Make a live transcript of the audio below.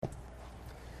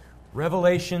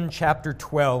Revelation chapter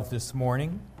 12 this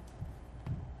morning.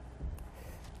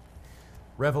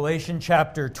 Revelation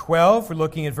chapter 12, we're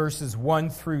looking at verses 1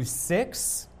 through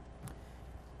 6.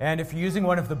 And if you're using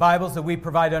one of the Bibles that we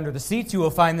provide under the seats, you will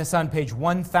find this on page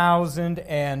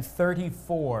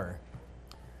 1034.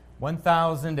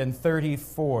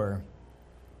 1034.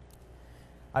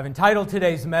 I've entitled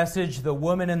today's message, The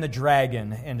Woman and the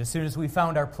Dragon. And as soon as we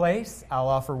found our place, I'll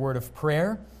offer a word of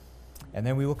prayer, and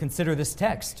then we will consider this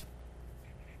text.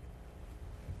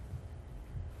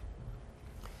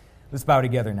 Let's bow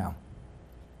together now.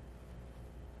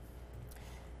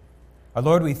 Our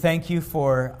Lord, we thank you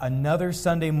for another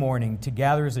Sunday morning to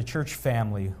gather as a church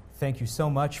family. Thank you so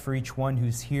much for each one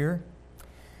who's here.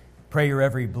 Pray your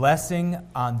every blessing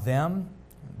on them,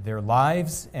 their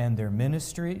lives, and their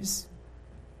ministries.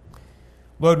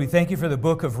 Lord, we thank you for the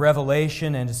book of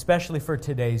Revelation and especially for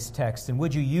today's text. And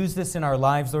would you use this in our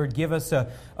lives, Lord? Give us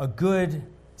a good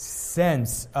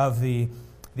sense of the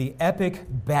epic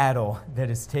battle that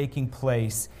is taking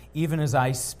place even as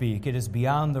I speak. It is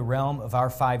beyond the realm of our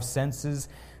five senses,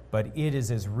 but it is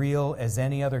as real as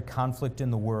any other conflict in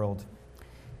the world.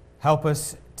 Help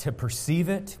us to perceive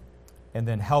it, and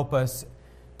then help us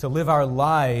to live our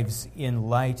lives in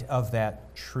light of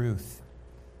that truth.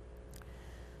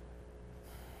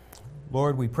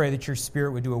 Lord, we pray that your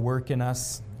Spirit would do a work in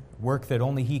us, work that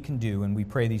only He can do, and we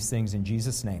pray these things in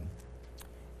Jesus' name.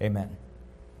 Amen.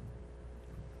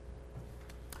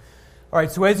 All right,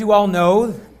 so as you all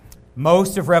know,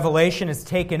 most of Revelation is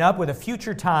taken up with a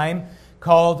future time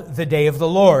called the Day of the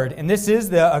Lord. And this is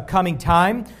the coming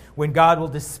time when God will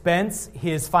dispense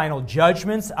His final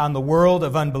judgments on the world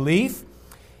of unbelief,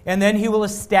 and then He will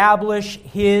establish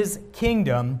His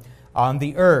kingdom on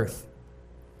the earth.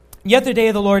 Yet the Day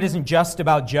of the Lord isn't just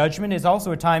about judgment, it's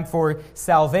also a time for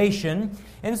salvation.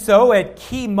 And so at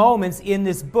key moments in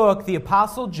this book, the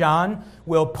Apostle John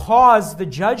will pause the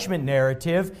judgment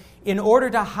narrative in order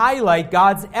to highlight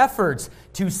God's efforts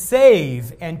to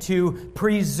save and to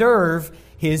preserve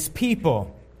His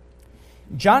people.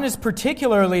 John is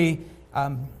particularly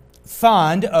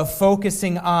fond of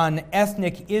focusing on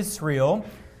ethnic Israel.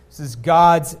 This is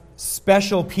God's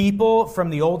special people from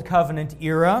the Old Covenant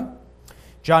era.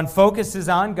 John focuses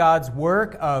on God's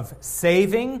work of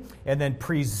saving and then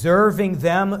preserving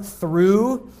them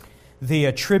through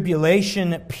the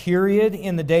tribulation period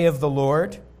in the day of the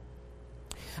Lord.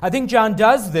 I think John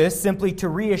does this simply to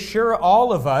reassure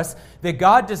all of us that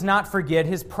God does not forget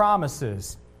His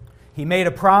promises. He made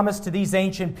a promise to these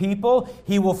ancient people.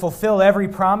 He will fulfill every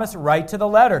promise right to the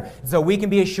letter. So we can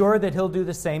be assured that He'll do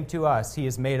the same to us. He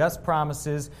has made us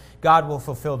promises. God will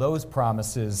fulfill those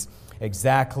promises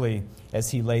exactly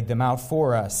as He laid them out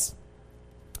for us.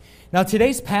 Now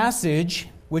today's passage,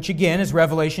 which again is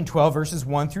Revelation 12, verses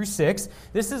 1 through 6.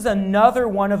 This is another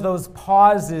one of those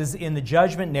pauses in the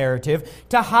judgment narrative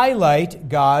to highlight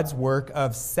God's work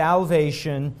of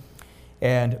salvation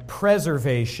and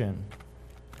preservation.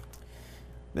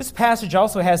 This passage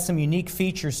also has some unique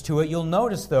features to it. You'll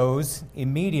notice those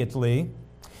immediately.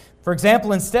 For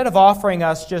example, instead of offering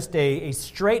us just a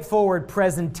straightforward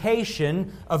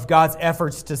presentation of God's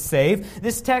efforts to save,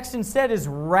 this text instead is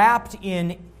wrapped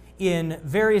in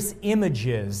various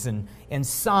images and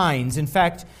signs. In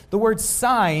fact, the word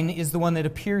sign is the one that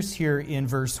appears here in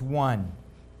verse 1.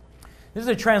 This is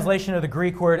a translation of the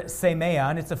Greek word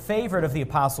semeion. It's a favorite of the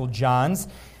Apostle John's.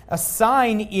 A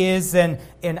sign is an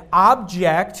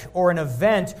object or an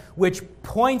event which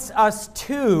points us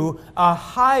to a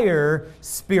higher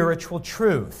spiritual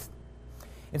truth.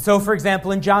 And so, for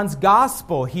example, in John's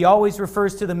Gospel, he always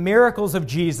refers to the miracles of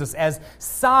Jesus as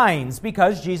signs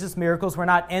because Jesus' miracles were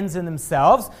not ends in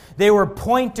themselves. They were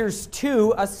pointers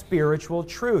to a spiritual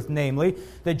truth, namely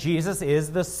that Jesus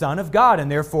is the Son of God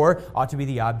and therefore ought to be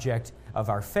the object of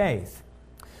our faith.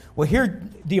 Well, here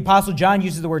the Apostle John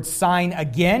uses the word sign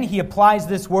again. He applies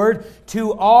this word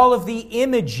to all of the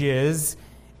images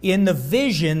in the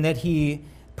vision that he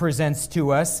presents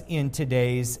to us in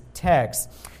today's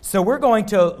text. So we're going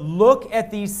to look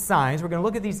at these signs. We're going to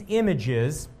look at these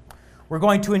images. We're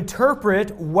going to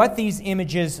interpret what these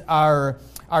images are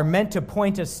meant to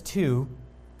point us to,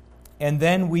 and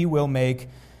then we will make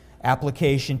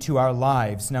application to our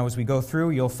lives. Now, as we go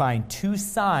through, you'll find two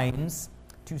signs,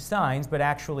 but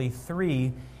actually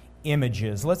three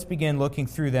images. Let's begin looking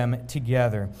through them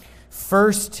together.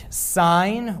 First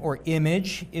sign or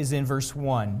image is in verse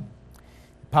 1.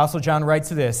 Apostle John writes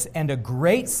this, "And a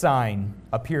great sign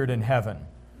appeared in heaven."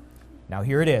 Now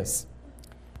here it is.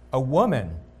 A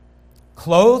woman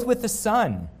clothed with the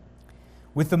sun,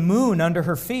 with the moon under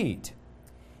her feet,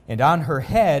 and on her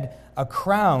head a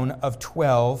crown of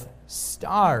 12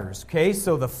 stars. Okay,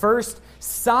 so the first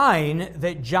sign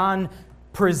that John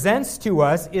presents to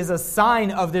us is a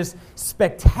sign of this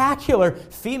spectacular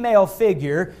female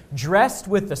figure dressed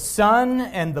with the sun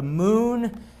and the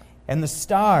moon and the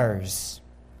stars.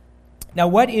 Now,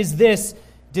 what is this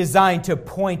designed to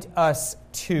point us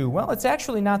to? Well, it's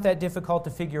actually not that difficult to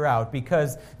figure out,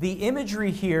 because the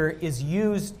imagery here is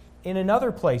used in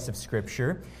another place of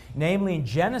Scripture, namely in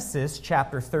Genesis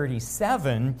chapter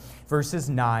 37, verses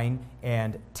 9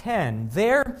 and 10.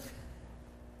 There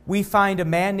we find a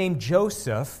man named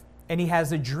Joseph, and he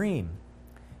has a dream.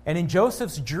 And in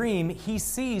Joseph's dream, he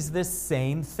sees this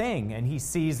same thing. And he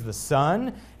sees the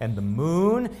sun and the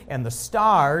moon and the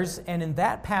stars. And in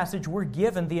that passage, we're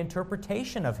given the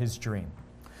interpretation of his dream.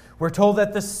 We're told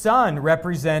that the sun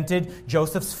represented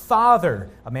Joseph's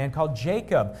father, a man called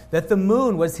Jacob, that the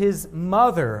moon was his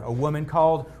mother, a woman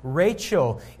called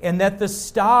Rachel, and that the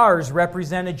stars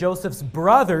represented Joseph's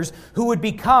brothers, who would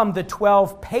become the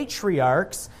 12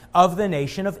 patriarchs of the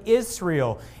nation of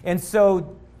Israel. And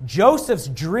so Joseph's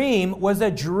dream was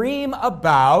a dream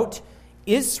about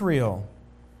Israel.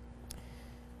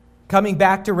 Coming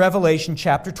back to Revelation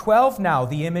chapter 12 now,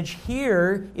 the image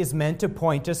here is meant to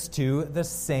point us to the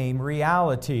same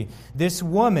reality. This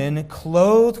woman,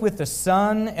 clothed with the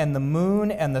sun and the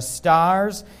moon and the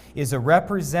stars, is a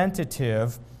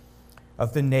representative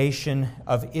of the nation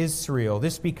of Israel.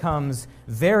 This becomes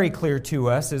very clear to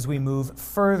us as we move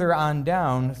further on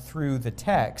down through the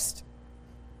text.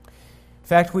 In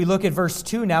fact, we look at verse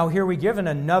 2 now. Here we're given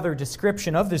another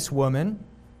description of this woman.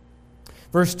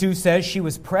 Verse 2 says she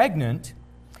was pregnant,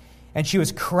 and she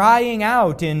was crying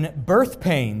out in birth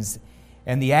pains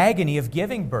and the agony of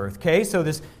giving birth. Okay, so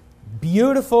this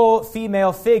beautiful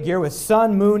female figure with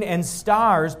sun, moon, and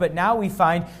stars, but now we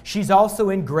find she's also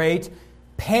in great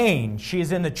pain.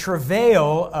 She's in the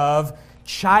travail of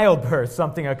childbirth,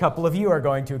 something a couple of you are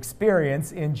going to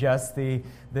experience in just the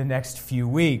next few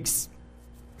weeks.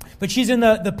 But she's in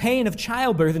the pain of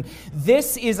childbirth, and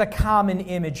this is a common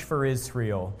image for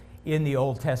Israel in the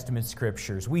Old Testament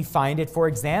Scriptures. We find it, for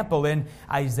example, in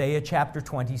Isaiah chapter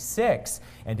 26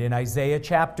 and in Isaiah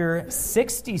chapter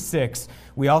 66.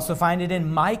 We also find it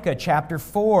in Micah chapter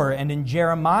 4 and in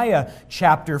Jeremiah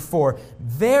chapter 4.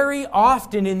 Very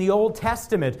often in the Old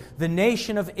Testament, the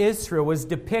nation of Israel was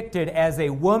depicted as a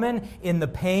woman in the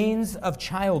pains of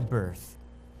childbirth.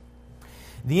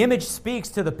 The image speaks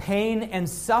to the pain and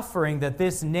suffering that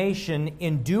this nation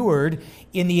endured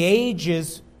in the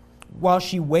ages while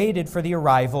she waited for the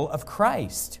arrival of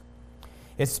Christ.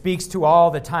 It speaks to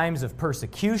all the times of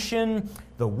persecution,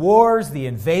 the wars, the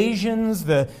invasions,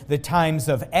 the times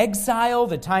of exile,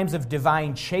 the times of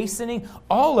divine chastening,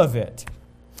 all of it.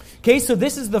 Okay, so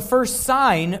this is the first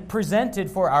sign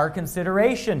presented for our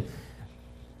consideration.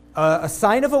 A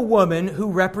sign of a woman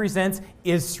who represents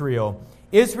Israel.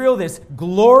 Israel, this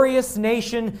glorious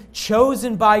nation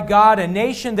chosen by God, a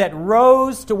nation that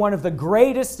rose to one of the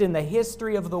greatest in the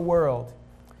history of the world.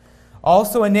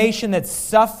 Also a nation that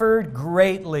suffered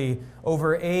greatly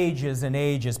over ages and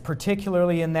ages,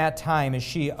 particularly in that time as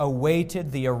she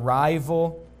awaited the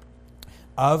arrival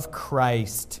of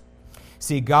Christ.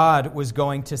 See, God was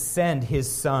going to send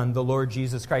His Son, the Lord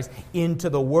Jesus Christ, into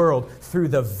the world through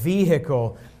the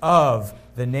vehicle of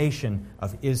the nation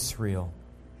of Israel.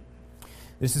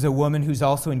 This is a woman who's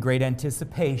also in great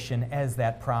anticipation as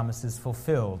that promise is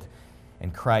fulfilled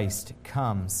and Christ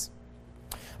comes.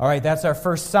 All right, that's our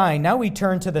first sign. Now we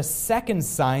turn to the second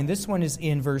sign. This one is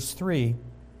in verse 3.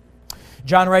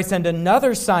 John writes, "And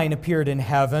another sign appeared in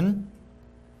heaven."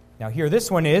 Now here this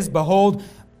one is, "Behold,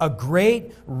 a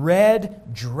great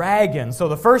red dragon." So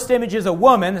the first image is a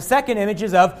woman. The second image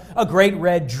is of a great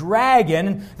red dragon.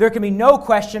 And there can be no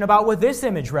question about what this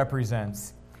image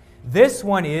represents. This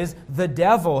one is the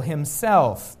devil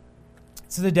himself.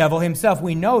 It's the devil himself.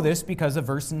 We know this because of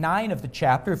verse 9 of the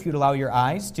chapter, if you'd allow your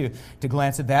eyes to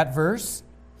glance at that verse.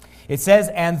 It says,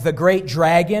 "And the great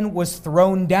dragon was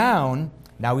thrown down."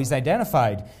 Now he's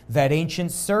identified, "that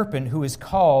ancient serpent who is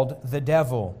called the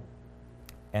devil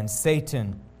and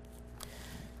Satan."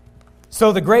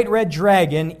 So the great red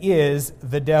dragon is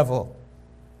the devil.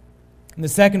 In the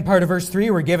second part of verse 3,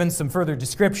 we're given some further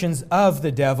descriptions of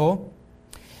the devil.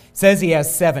 It says he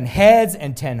has 7 heads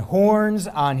and 10 horns.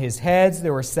 On his heads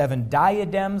there were 7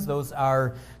 diadems. Those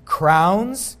are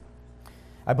crowns.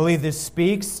 I believe this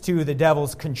speaks to the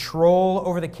devil's control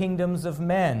over the kingdoms of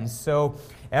men. So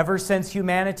ever since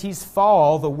humanity's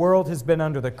fall, the world has been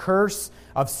under the curse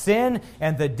of sin,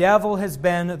 and the devil has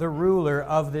been the ruler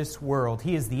of this world.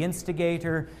 He is the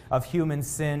instigator of human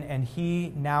sin, and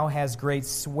he now has great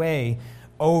sway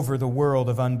over the world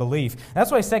of unbelief.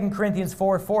 That's why 2 Corinthians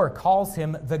 4:4 calls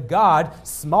him the God,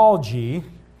 small g,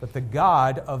 but the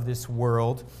God of this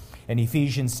world. And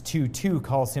Ephesians 2:2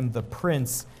 calls him the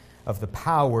prince of the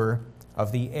power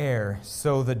of the air.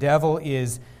 So the devil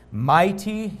is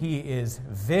mighty, he is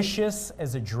vicious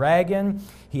as a dragon,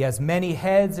 he has many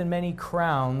heads and many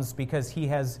crowns because he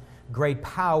has great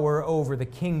power over the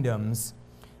kingdoms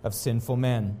of sinful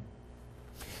men.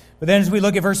 But then as we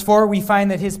look at verse 4, we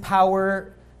find that his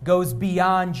power goes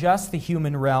beyond just the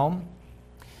human realm.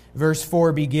 Verse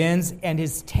 4 begins, "And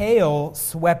his tail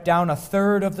swept down a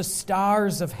third of the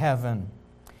stars of heaven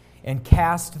and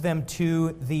cast them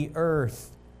to the earth."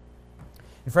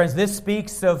 And friends, this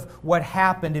speaks of what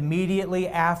happened immediately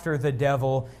after the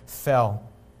devil fell.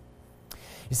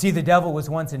 You see, the devil was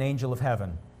once an angel of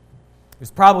heaven. He was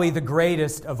probably the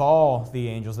greatest of all the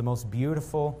angels, the most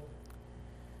beautiful,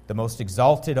 the most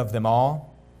exalted of them all.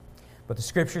 But the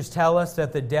Scriptures tell us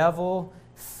that the devil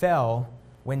fell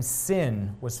when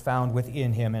sin was found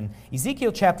within him. And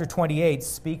Ezekiel chapter 28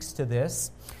 speaks to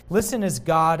this. Listen as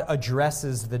God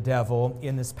addresses the devil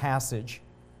in this passage.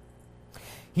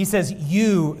 He says,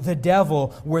 "You, the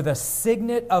devil, were the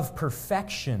signet of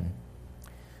perfection,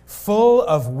 full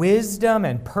of wisdom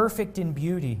and perfect in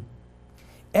beauty.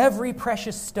 Every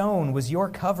precious stone was your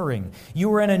covering. You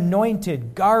were an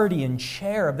anointed guardian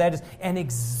cherub, that is, an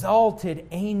exalted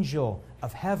angel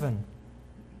of heaven."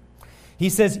 He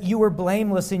says, "You were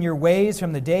blameless in your ways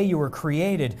from the day you were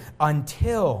created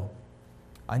until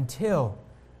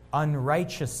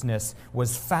unrighteousness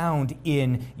was found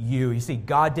in you." You see,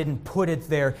 God didn't put it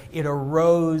there. It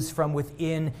arose from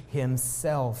within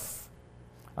himself.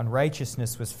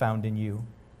 Unrighteousness was found in you.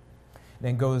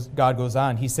 Then God goes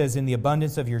on. He says, "In the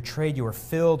abundance of your trade, you were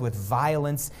filled with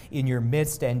violence in your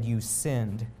midst, and you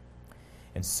sinned.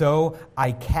 And so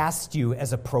I cast you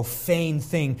as a profane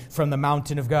thing from the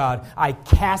mountain of God. I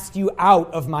cast you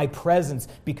out of my presence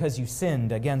because you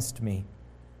sinned against me."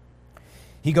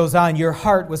 He goes on, "Your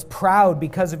heart was proud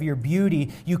because of your beauty.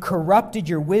 You corrupted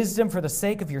your wisdom for the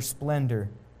sake of your splendor.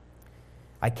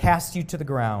 I cast you to the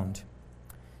ground.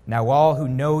 Now all who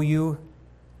know you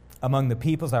among the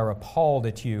peoples are appalled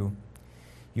at you.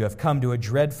 You have come to a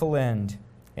dreadful end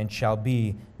and shall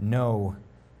be no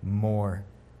more."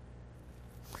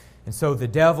 And so the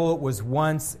devil was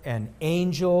once an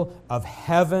angel of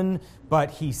heaven, but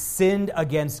he sinned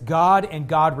against God, and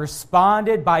God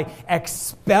responded by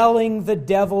expelling the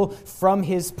devil from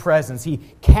his presence. He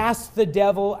cast the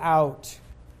devil out.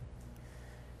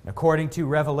 According to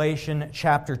Revelation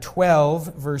chapter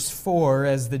 12, verse 4,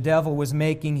 as the devil was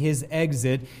making his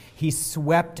exit, he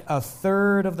swept a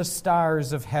third of the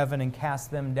stars of heaven and cast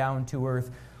them down to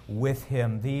earth with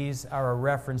him. These are a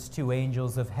reference to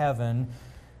angels of heaven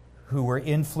who were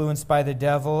influenced by the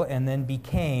devil and then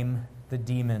became the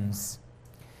demons.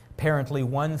 Apparently,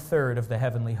 1/3 of the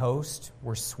heavenly host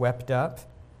were swept up.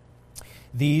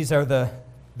 These are the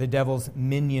devil's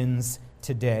minions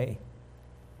today.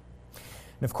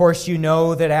 And of course, you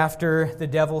know that after the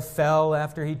devil fell,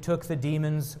 after he took the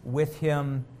demons with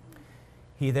him,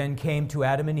 he then came to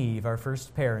Adam and Eve, our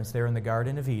first parents, there in the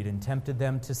Garden of Eden, tempted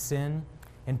them to sin,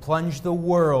 and plunged the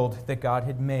world that God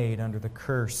had made under the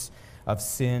curse of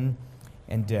sin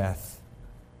and death.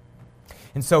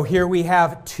 And so here we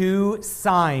have two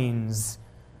signs,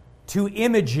 two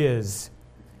images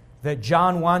that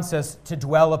John wants us to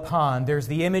dwell upon. There's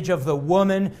the image of the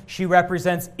woman. She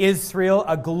represents Israel,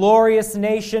 a glorious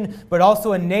nation, but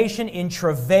also a nation in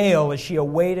travail as she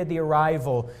awaited the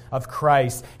arrival of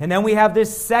Christ. And then we have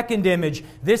this second image.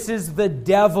 This is the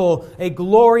devil, a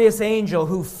glorious angel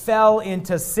who fell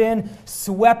into sin,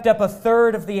 swept up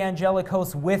 1/3 of the angelic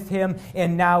host with him,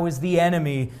 and now is the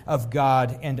enemy of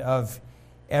God and of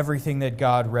everything that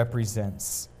God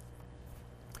represents.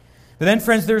 But then,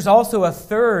 friends, there's also a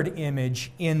third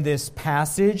image in this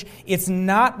passage. It's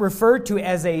not referred to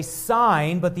as a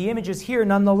sign, but the image is here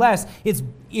nonetheless. It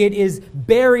is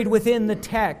buried within the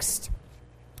text.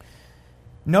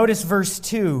 Notice verse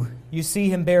 2. You see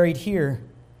him buried here.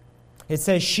 It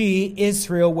says, "She,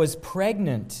 Israel, was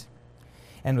pregnant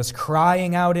and was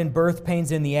crying out in birth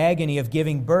pains in the agony of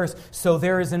giving birth." So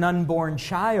there is an unborn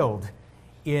child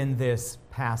in this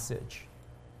passage.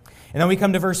 And then we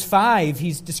come to verse 5.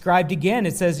 He's described again.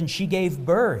 It says, "And she gave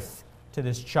birth to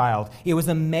this child." It was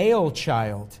a male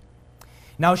child.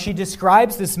 Now she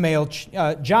describes this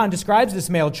John describes this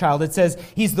male child. It says,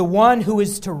 "He's the one who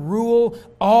is to rule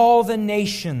all the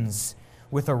nations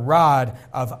with a rod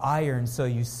of iron." So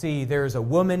you see, there is a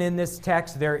woman in this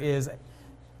text. There is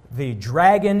the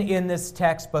dragon in this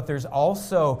text, but there's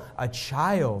also a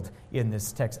child in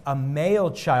this text, a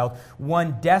male child,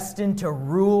 one destined to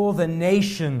rule the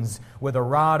nations with a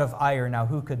rod of iron. Now,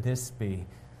 who could this be?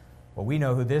 Well, we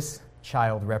know who this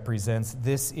child represents.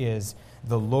 This is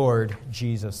the Lord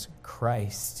Jesus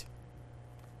Christ.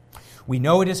 We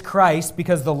know it is Christ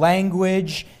because the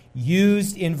language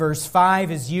used in verse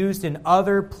 5 is used in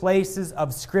other places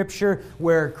of Scripture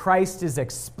where Christ is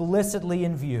explicitly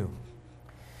in view.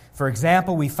 For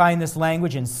example, we find this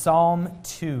language in Psalm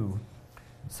 2.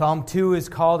 Psalm 2 is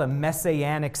called a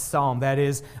messianic psalm. That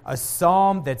is, a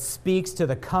psalm that speaks to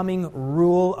the coming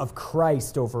rule of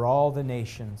Christ over all the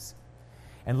nations.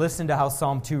 And listen to how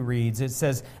Psalm 2 reads. It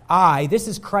says, this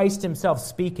is Christ himself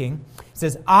speaking. It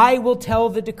says, I will tell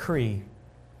the decree.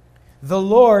 The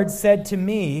Lord said to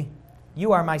me,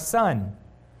 you are my son.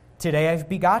 Today I've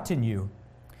begotten you.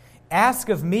 Ask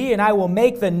of me, and I will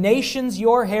make the nations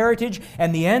your heritage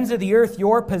and the ends of the earth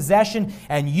your possession,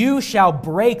 and you shall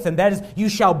break them. That is, you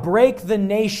shall break the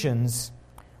nations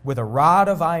with a rod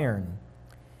of iron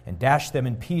and dash them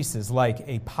in pieces like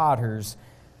a potter's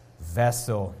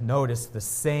vessel. Notice the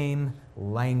same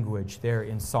language there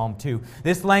in Psalm 2.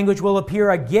 This language will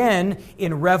appear again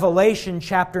in Revelation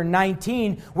chapter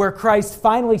 19, where Christ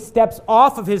finally steps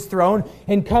off of his throne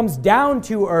and comes down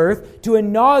to earth to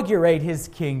inaugurate his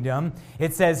kingdom.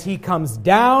 It says he comes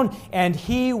down and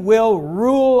he will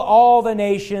rule all the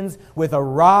nations with a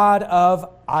rod of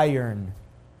iron.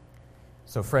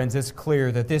 So friends, it's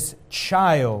clear that this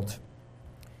child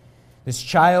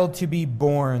to be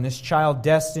born, this child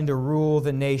destined to rule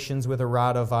the nations with a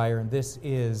rod of iron, this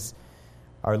is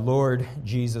our Lord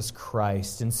Jesus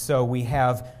Christ. And so we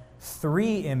have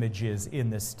three images in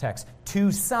this text.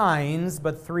 Two signs,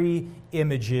 but three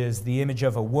images. The image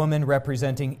of a woman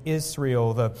representing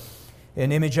Israel,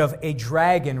 an image of a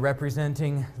dragon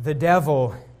representing the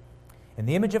devil, and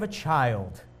the image of a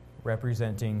child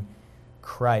representing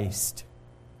Christ.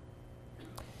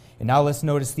 And now let's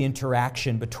notice the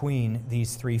interaction between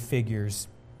these three figures.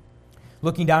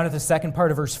 Looking down at the second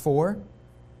part of verse 4,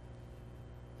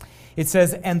 it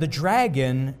says, and the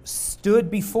dragon stood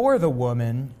before the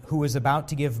woman who was about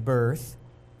to give birth,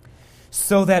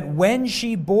 so that when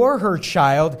she bore her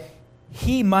child,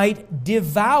 he might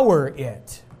devour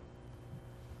it.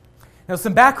 Now,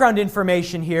 some background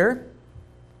information here.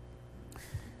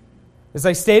 As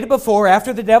I stated before,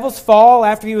 after the devil's fall,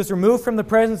 after he was removed from the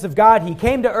presence of God, he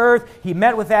came to earth, he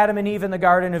met with Adam and Eve in the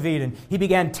Garden of Eden. He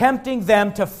began tempting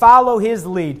them to follow his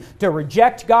lead, to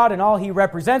reject God and all he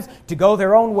represents, to go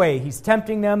their own way. He's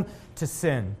tempting them to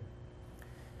sin.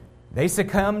 They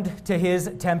succumbed to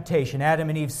his temptation. Adam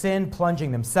and Eve sinned,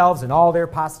 plunging themselves and all their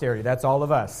posterity, that's all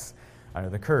of us, under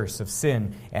the curse of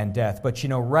sin and death. But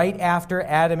right after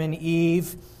Adam and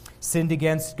Eve sinned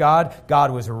against God,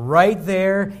 God was right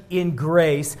there in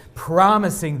grace,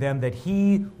 promising them that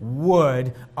he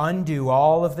would undo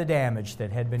all of the damage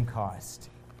that had been caused.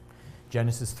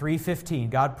 Genesis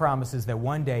 3:15, God promises that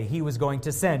one day he was going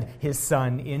to send his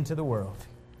Son into the world.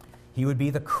 He would be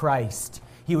the Christ.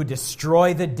 He would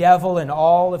destroy the devil and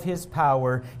all of his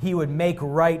power. He would make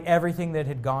right everything that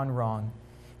had gone wrong.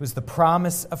 It was the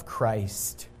promise of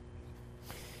Christ.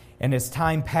 And as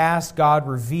time passed, God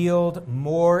revealed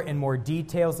more and more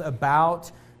details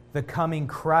about the coming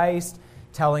Christ,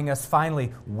 telling us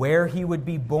finally where he would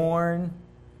be born,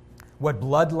 what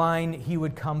bloodline he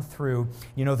would come through.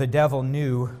 The devil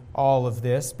knew all of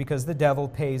this because the devil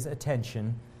pays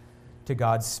attention to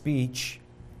God's speech.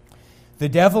 The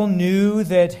devil knew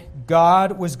that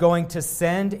God was going to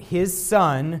send his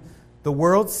Son, the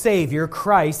world's Savior,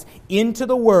 Christ, into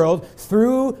the world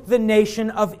through the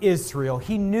nation of Israel.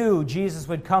 He knew Jesus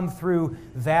would come through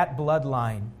that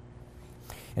bloodline.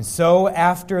 And so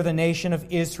after the nation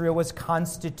of Israel was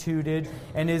constituted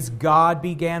and as God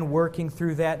began working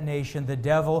through that nation, the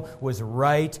devil was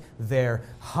right there,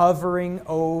 hovering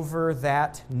over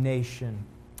that nation,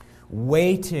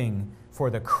 waiting for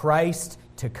the Christ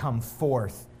to come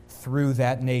forth through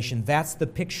that nation. That's the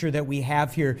picture that we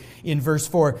have here in verse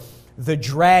 4. The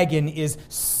dragon is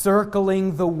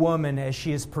circling the woman as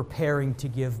she is preparing to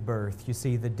give birth. You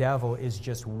see, the devil is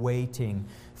just waiting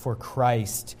for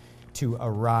Christ to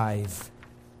arrive.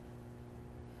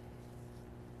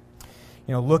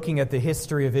 Looking at the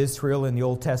history of Israel in the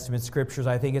Old Testament Scriptures,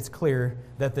 I think it's clear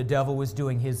that the devil was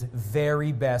doing his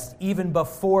very best. Even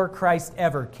before Christ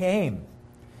ever came,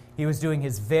 he was doing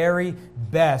his very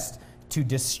best to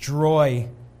destroy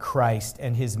Christ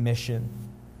and his mission.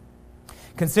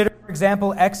 Consider, for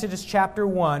example, Exodus chapter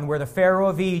 1, where the Pharaoh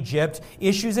of Egypt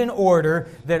issues an order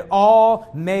that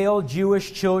all male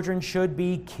Jewish children should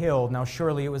be killed. Now,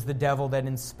 surely it was the devil that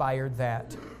inspired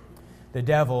that. The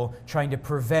devil trying to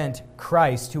prevent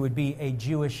Christ, who would be a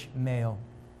Jewish male,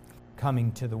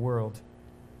 coming to the world.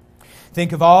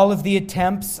 Think of all of the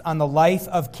attempts on the life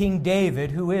of King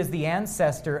David, who is the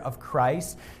ancestor of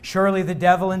Christ. Surely the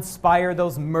devil inspired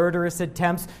those murderous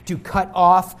attempts to cut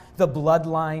off the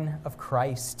bloodline of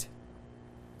Christ.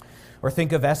 Or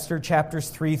think of Esther chapters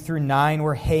 3 through 9,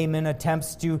 where Haman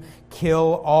attempts to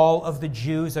kill all of the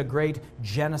Jews, a great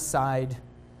genocide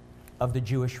of the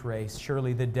Jewish race.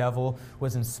 Surely the devil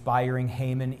was inspiring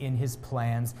Haman in his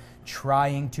plans,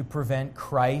 trying to prevent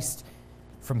Christ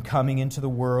from coming into the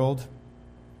world.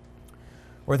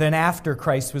 Or then after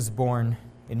Christ was born,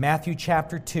 in Matthew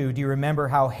chapter 2, do you remember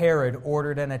how Herod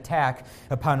ordered an attack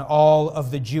upon all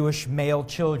of the Jewish male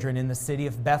children in the city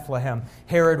of Bethlehem?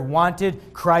 Herod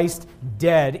wanted Christ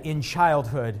dead in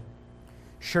childhood.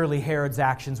 Surely Herod's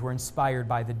actions were inspired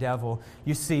by the devil.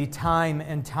 You see, time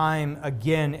and time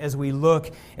again, as we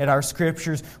look at our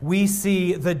scriptures, we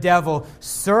see the devil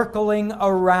circling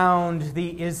around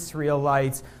the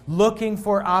Israelites, looking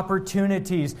for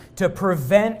opportunities to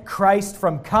prevent Christ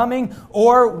from coming,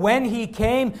 or when he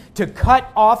came, to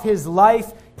cut off his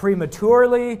life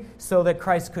prematurely so that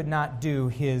Christ could not do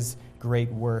his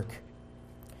great work.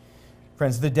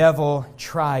 Friends, the devil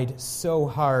tried so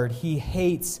hard. He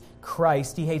hates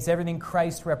Christ. He hates everything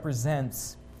Christ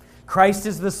represents. Christ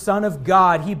is the Son of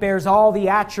God. He bears all the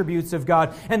attributes of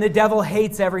God. And the devil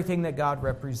hates everything that God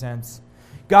represents.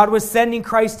 God was sending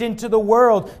Christ into the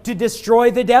world to destroy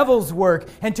the devil's work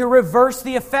and to reverse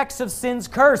the effects of sin's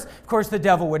curse. Of course, the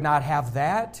devil would not have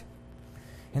that.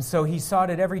 And so he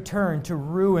sought at every turn to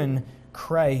ruin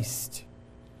Christ.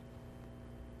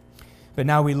 But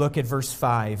now we look at verse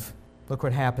 5. Look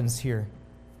what happens here.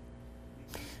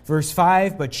 Verse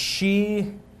 5, but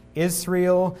she,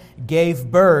 Israel, gave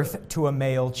birth to a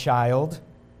male child,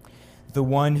 the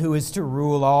one who is to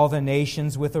rule all the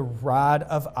nations with a rod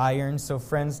of iron. So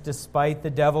friends, despite the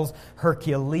devil's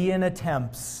Herculean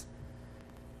attempts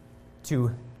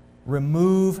to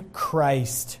remove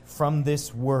Christ from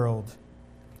this world,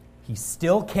 he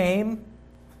still came.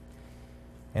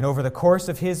 And over the course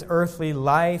of his earthly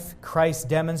life, Christ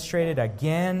demonstrated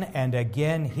again and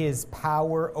again his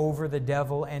power over the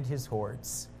devil and his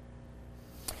hordes.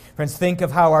 Friends, think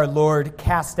of how our Lord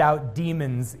cast out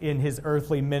demons in his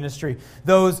earthly ministry.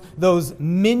 Those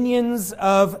minions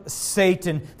of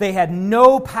Satan, they had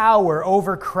no power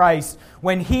over Christ.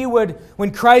 When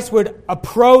Christ would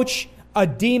approach a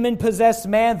demon-possessed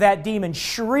man, that demon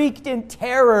shrieked in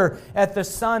terror at the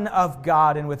Son of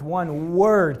God, and with one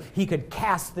word, he could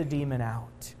cast the demon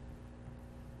out.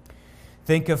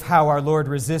 Think of how our Lord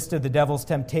resisted the devil's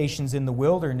temptations in the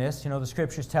wilderness. You know, the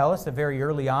Scriptures tell us that very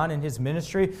early on in his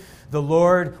ministry, the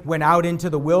Lord went out into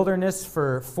the wilderness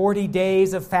for 40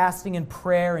 days of fasting and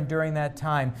prayer, and during that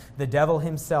time, the devil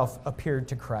himself appeared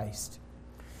to Christ.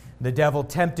 The devil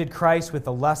tempted Christ with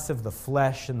the lust of the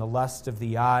flesh and the lust of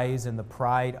the eyes and the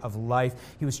pride of life.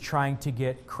 He was trying to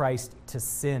get Christ to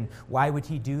sin. Why would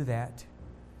he do that?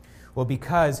 Well,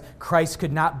 because Christ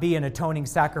could not be an atoning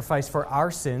sacrifice for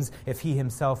our sins if he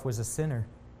himself was a sinner.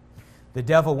 The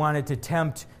devil wanted to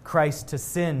tempt Christ to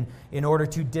sin in order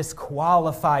to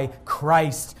disqualify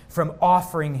Christ from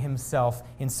offering himself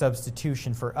in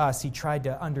substitution for us. He tried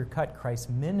to undercut Christ's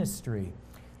ministry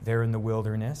there in the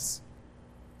wilderness.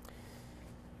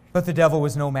 But the devil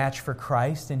was no match for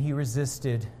Christ, and he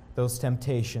resisted those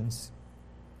temptations.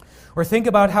 Or think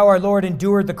about how our Lord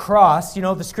endured the cross. You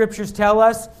know, the Scriptures tell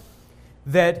us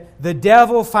that the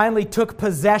devil finally took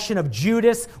possession of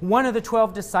Judas, one of the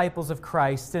 12 disciples of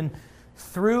Christ, and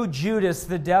through Judas,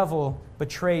 the devil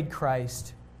betrayed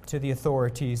Christ to the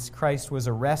authorities. Christ was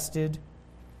arrested,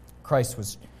 Christ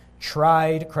was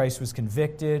tried, Christ was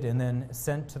convicted, and then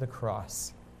sent to the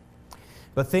cross.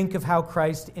 But think of how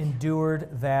Christ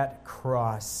endured that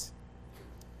cross.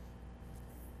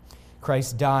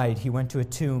 Christ died. He went to a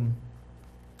tomb.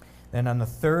 Then on the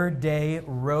third day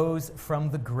rose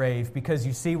from the grave. Because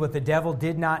you see, what the devil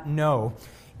did not know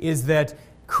is that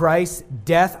Christ's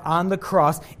death on the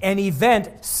cross, an event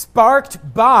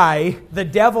sparked by the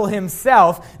devil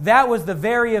himself, that was the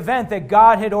very event that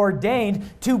God had ordained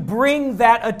to bring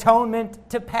that atonement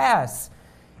to pass.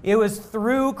 It was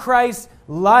through Christ's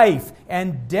life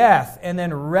and death and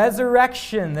then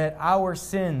resurrection that our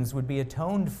sins would be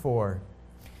atoned for,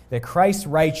 that Christ's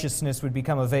righteousness would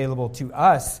become available to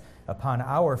us upon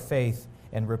our faith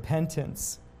and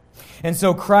repentance. And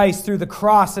so Christ, through the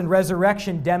cross and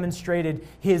resurrection, demonstrated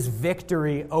his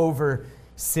victory over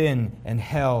sin and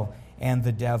hell and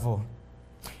the devil.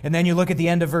 And then you look at the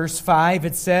end of verse 5,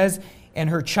 it says, and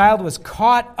her child was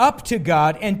caught up to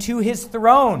God and to his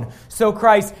throne. So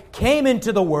Christ came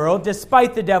into the world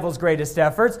despite the devil's greatest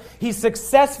efforts. He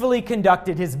successfully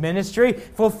conducted his ministry,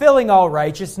 fulfilling all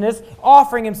righteousness,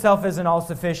 offering himself as an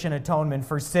all-sufficient atonement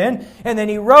for sin. And then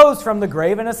he rose from the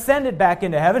grave and ascended back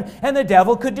into heaven, and the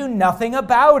devil could do nothing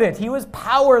about it. He was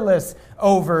powerless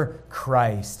over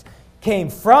Christ. Came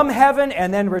from heaven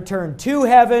and then returned to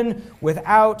heaven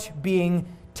without being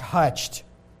touched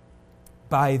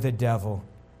by the devil.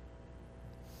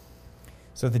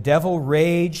 So the devil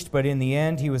raged, but in the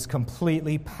end he was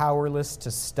completely powerless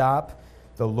to stop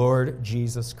the Lord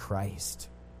Jesus Christ.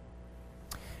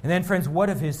 And then, friends, what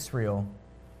of Israel?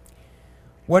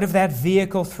 What of that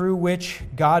vehicle through which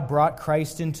God brought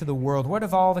Christ into the world? What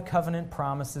of all the covenant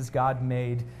promises God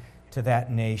made to that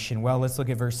nation? Well, let's look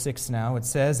at verse 6 now. It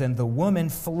says, "And the woman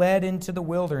fled into the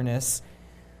wilderness,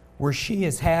 where she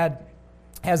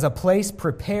has a place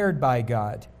prepared by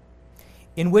God,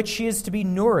 in which she is to be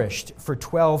nourished for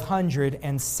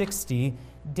 1,260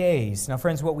 days." Now,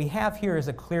 friends, what we have here is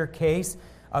a clear case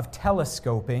of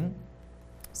telescoping.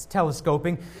 It's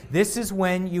telescoping. This is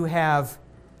when you have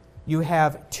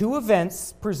two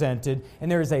events presented, and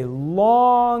there is a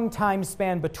long time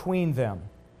span between them.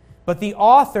 But the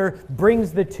author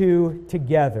brings the two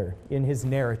together in his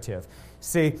narrative.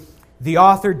 See, the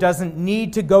author doesn't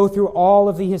need to go through all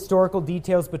of the historical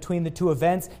details between the two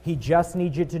events. He just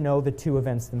needs you to know the two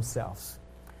events themselves.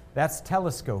 That's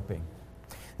telescoping.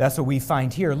 That's what we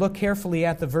find here. Look carefully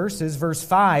at the verses. Verse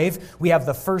 5, we have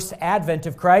the first advent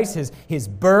of Christ, his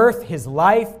birth, his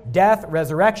life, death,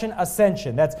 resurrection,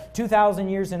 ascension. That's 2,000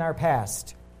 years in our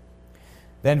past.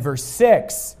 Then verse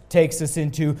 6 takes us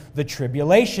into the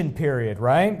tribulation period,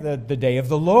 right? The day of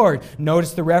the Lord.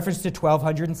 Notice the reference to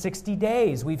 1,260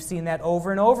 days. We've seen that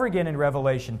over and over again in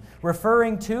Revelation,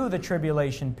 referring to the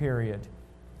tribulation period.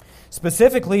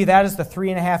 Specifically, that is the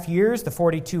 3.5 years, the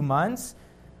 42 months,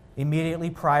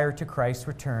 immediately prior to Christ's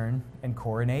return and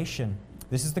coronation.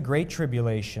 This is the Great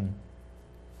Tribulation.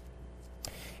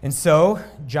 And so,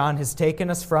 John has taken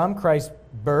us from Christ's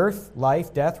birth,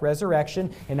 life, death,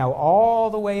 resurrection, and now all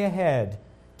the way ahead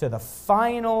to the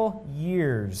final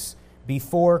years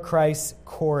before Christ's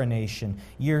coronation,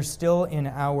 years still in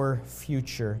our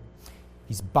future.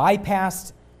 He's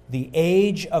bypassed the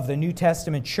age of the New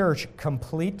Testament church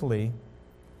completely.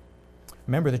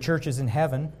 Remember, the church is in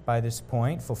heaven by this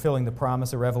point, fulfilling the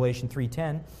promise of Revelation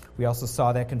 3:10. We also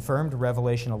saw that confirmed in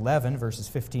Revelation 11, verses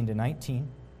 15 to 19.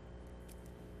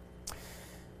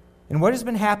 And what has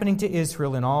been happening to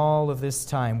Israel in all of this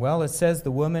time? Well, it says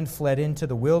the woman fled into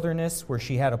the wilderness where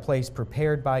she had a place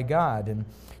prepared by God. And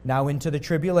now into the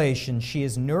tribulation, she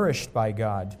is nourished by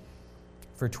God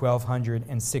for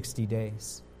 1,260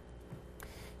 days.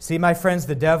 See, my friends,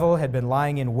 the devil had been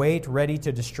lying in wait, ready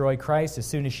to destroy Christ as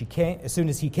soon as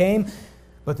he came.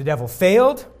 But the devil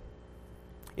failed.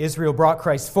 Israel brought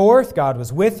Christ forth. God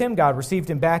was with him. God received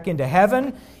him back into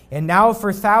heaven. And now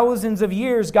for thousands of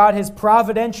years, God has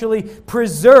providentially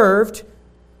preserved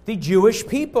the Jewish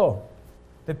people,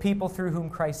 the people through whom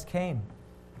Christ came.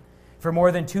 For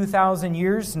more than 2,000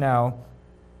 years now,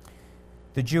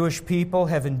 the Jewish people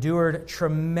have endured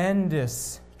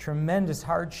tremendous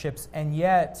hardships, and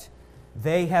yet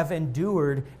they have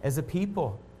endured as a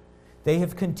people. They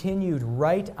have continued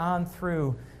right on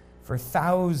through for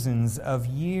thousands of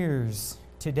years.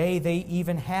 Today, they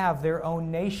even have their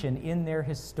own nation in their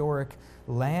historic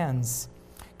lands.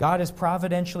 God has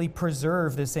providentially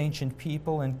preserved this ancient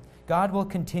people, and God will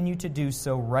continue to do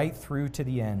so right through to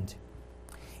the end.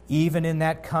 Even in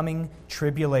that coming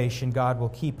tribulation, God will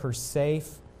keep her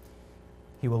safe.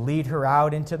 He will lead her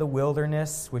out into the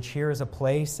wilderness, which here is a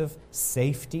place of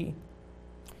safety.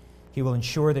 He will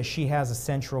ensure that she has a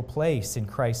central place in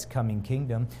Christ's coming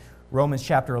kingdom. Romans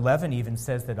chapter 11 even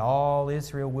says that all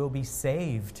Israel will be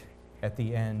saved at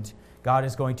the end. God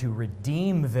is going to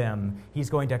redeem them. He's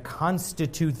going to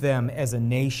constitute them as a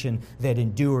nation that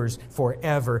endures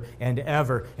forever and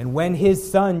ever. And when His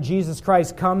Son, Jesus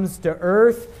Christ, comes to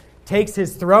earth, takes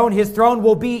His throne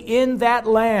will be in that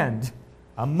land,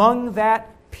 among that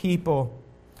people.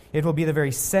 It will be the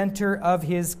very center of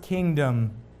His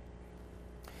kingdom.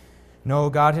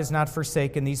 No, God has not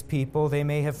forsaken these people. They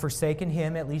may have forsaken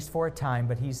Him, at least for a time,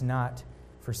 but He's not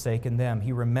forsaken them.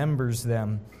 He remembers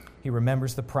them. He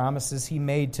remembers the promises He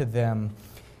made to them.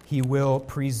 He will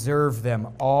preserve them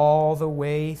all the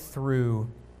way through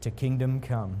to kingdom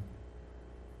come.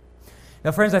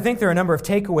 Now, friends, I think there are a number of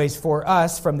takeaways for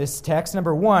us from this text.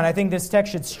 Number one, I think this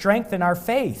text should strengthen our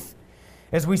faith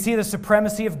as we see the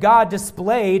supremacy of God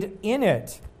displayed in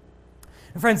it.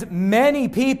 Friends, many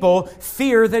people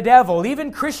fear the devil,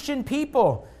 even Christian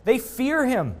people. They fear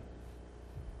him.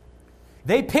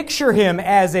 They picture him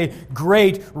as a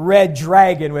great red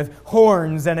dragon with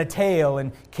horns and a tail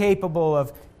and capable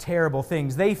of terrible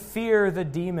things. They fear the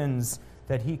demons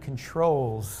that he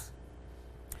controls.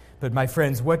 But my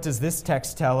friends, what does this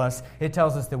text tell us? It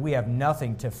tells us that we have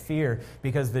nothing to fear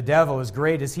because the devil, as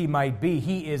great as he might be,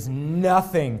 he is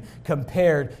nothing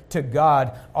compared to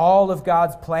God. All of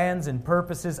God's plans and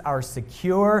purposes are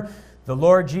secure. The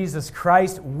Lord Jesus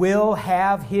Christ will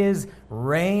have his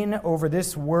reign over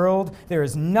this world. There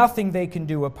is nothing they can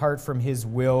do apart from his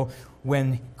will.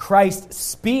 When Christ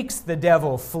speaks, the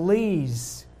devil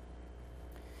flees.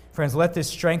 Friends, let this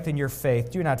strengthen your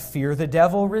faith. Do not fear the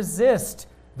devil. Resist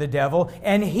the devil,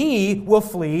 and he will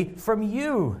flee from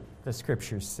you, the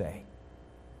Scriptures say.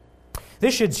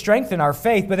 This should strengthen our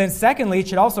faith, but then secondly, it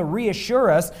should also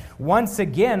reassure us once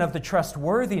again of the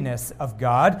trustworthiness of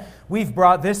God. We've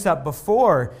brought this up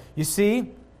before. You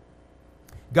see,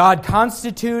 God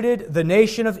constituted the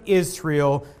nation of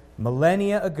Israel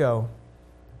millennia ago.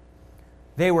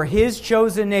 They were his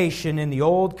chosen nation in the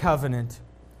Old Covenant.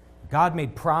 God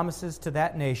made promises to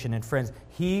that nation, and friends,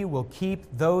 he will keep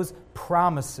those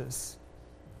promises.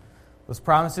 Those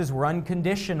promises were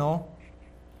unconditional.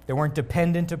 They weren't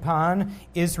dependent upon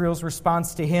Israel's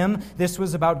response to him. This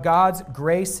was about God's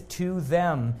grace to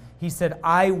them. He said,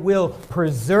 I will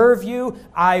preserve you,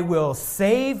 I will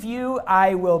save you,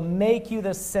 I will make you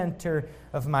the center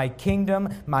of my kingdom.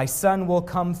 My son will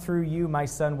come through you, my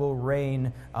son will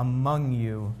reign among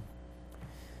you.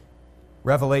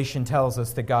 Revelation tells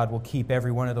us that God will keep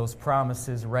every one of those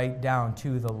promises right down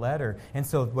to the letter. And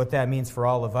so what that means for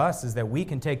all of us is that we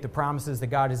can take the promises that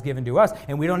God has given to us,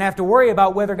 and we don't have to worry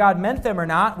about whether God meant them or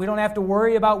not. We don't have to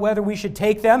worry about whether we should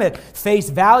take them at face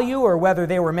value or whether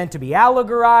they were meant to be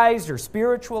allegorized or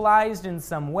spiritualized in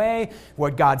some way.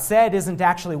 What God said isn't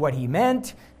actually what he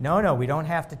meant. No, we don't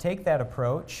have to take that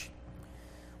approach.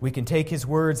 We can take his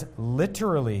words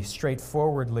literally,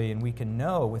 straightforwardly, and we can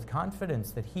know with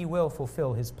confidence that he will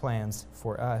fulfill his plans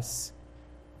for us.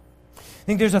 I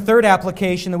think there's a third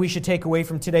application that we should take away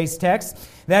from today's text.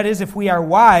 That is, if we are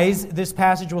wise, this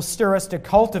passage will stir us to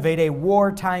cultivate a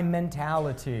wartime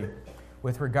mentality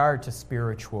with regard to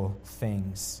spiritual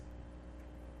things.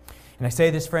 And I say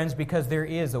this, friends, because there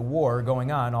is a war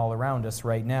going on all around us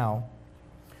right now.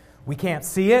 We can't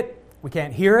see it, we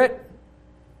can't hear it,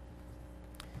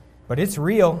 but it's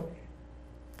real.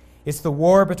 It's the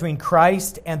war between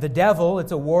Christ and the devil.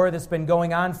 It's a war that's been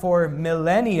going on for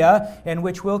millennia and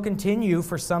which will continue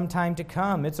for some time to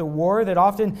come. It's a war that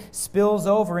often spills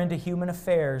over into human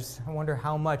affairs. I wonder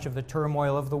how much of the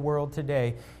turmoil of the world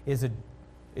today is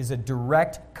a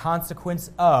direct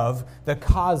consequence of the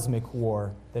cosmic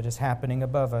war that is happening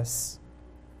above us.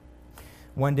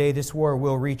 One day this war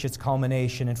will reach its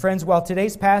culmination. And friends, while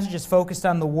today's passage is focused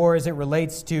on the war as it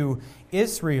relates to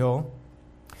Israel,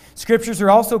 Scriptures are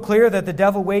also clear that the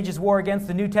devil wages war against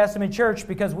the New Testament church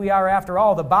because we are, after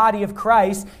all, the body of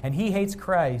Christ, and he hates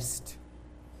Christ.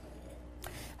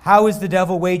 How is the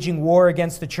devil waging war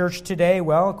against the church today?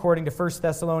 Well, according to 1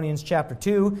 Thessalonians chapter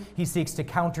 2, he seeks to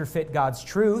counterfeit God's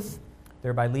truth,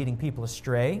 thereby leading people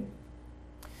astray.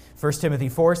 1 Timothy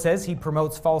 4 says he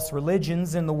promotes false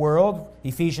religions in the world.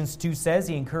 Ephesians 2 says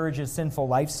he encourages sinful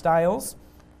lifestyles.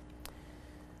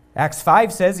 Acts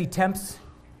 5 says he tempts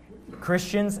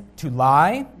Christians to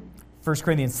lie. 1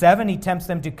 Corinthians 7, he tempts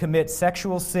them to commit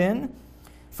sexual sin.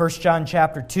 1 John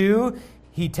chapter 2,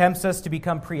 he tempts us to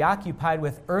become preoccupied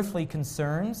with earthly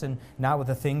concerns and not with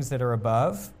the things that are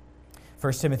above.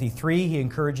 1 Timothy 3, he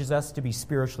encourages us to be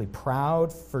spiritually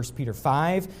proud. 1 Peter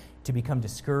 5, to become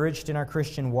discouraged in our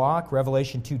Christian walk.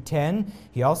 Revelation 2:10,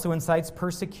 he also incites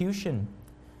persecution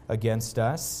against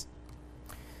us.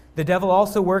 The devil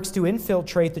also works to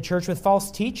infiltrate the church with false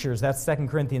teachers. That's 2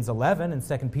 Corinthians 11 and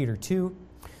 2 Peter 2.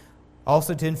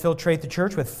 Also to infiltrate the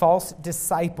church with false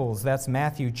disciples. That's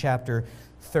Matthew chapter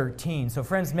 13. So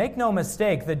friends, make no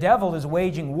mistake, the devil is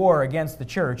waging war against the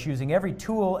church using every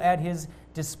tool at his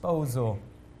disposal.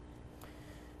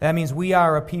 That means we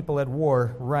are a people at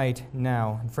war right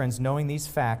now. And friends, knowing these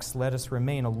facts, let us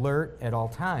remain alert at all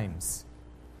times.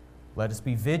 Let us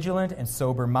be vigilant and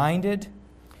sober-minded.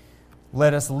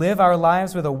 Let us live our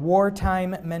lives with a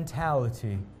wartime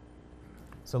mentality.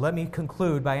 So let me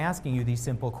conclude by asking you these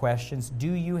simple questions.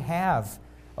 Do you have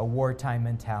a wartime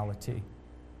mentality?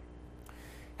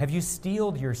 Have you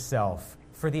steeled yourself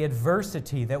for the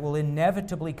adversity that will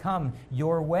inevitably come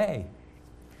your way?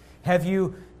 Have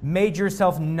you made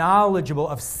yourself knowledgeable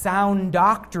of sound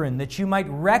doctrine that you might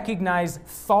recognize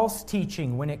false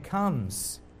teaching when it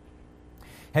comes?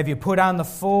 Have you put on the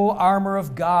full armor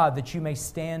of God that you may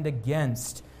stand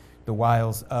against the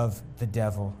wiles of the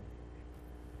devil?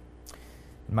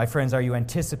 My friends, are you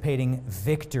anticipating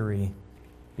victory?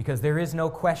 Because there is no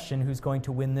question who's going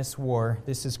to win this war.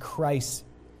 This is Christ's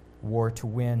war to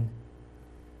win.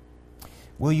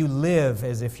 Will you live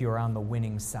as if you're on the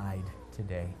winning side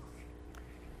today?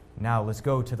 Now let's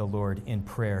go to the Lord in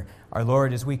prayer. Our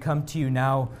Lord, as we come to you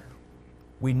now,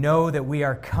 we know that we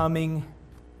are coming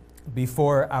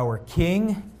before our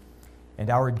King and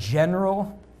our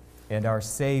General and our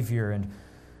Savior. And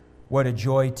what a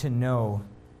joy to know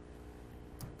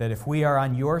that if we are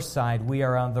on your side, we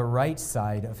are on the right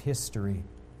side of history.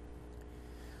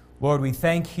 Lord, we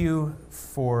thank you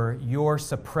for your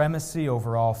supremacy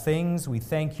over all things. We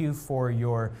thank you for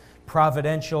your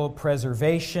providential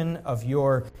preservation of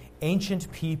your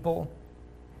ancient people.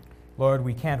 Lord,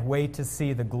 we can't wait to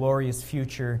see the glorious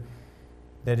future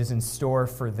that is in store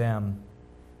for them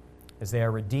as they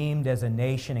are redeemed as a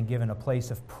nation and given a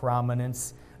place of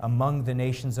prominence among the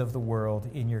nations of the world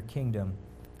in your kingdom.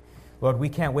 Lord, we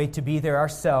can't wait to be there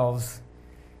ourselves,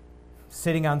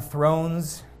 sitting on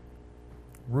thrones,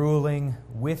 ruling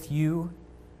with you,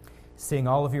 seeing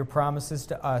all of your promises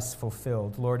to us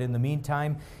fulfilled. Lord, in the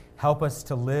meantime, help us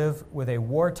to live with a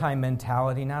wartime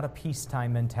mentality, not a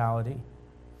peacetime mentality.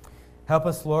 Help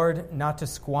us, Lord, not to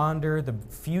squander the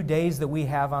few days that we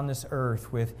have on this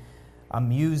earth with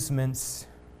amusements,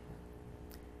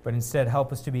 but instead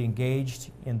help us to be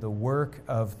engaged in the work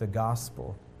of the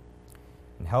gospel.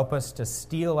 And help us to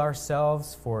steel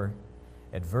ourselves for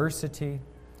adversity.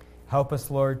 Help us,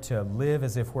 Lord, to live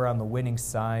as if we're on the winning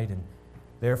side and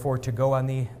therefore to go on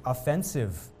the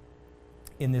offensive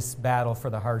in this battle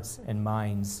for the hearts and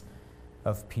minds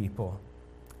of people.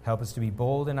 Help us to be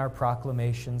bold in our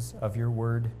proclamations of your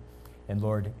word. And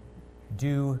Lord,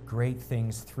 do great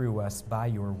things through us by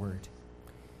your word.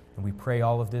 And we pray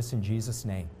all of this in Jesus'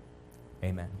 name.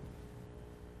 Amen.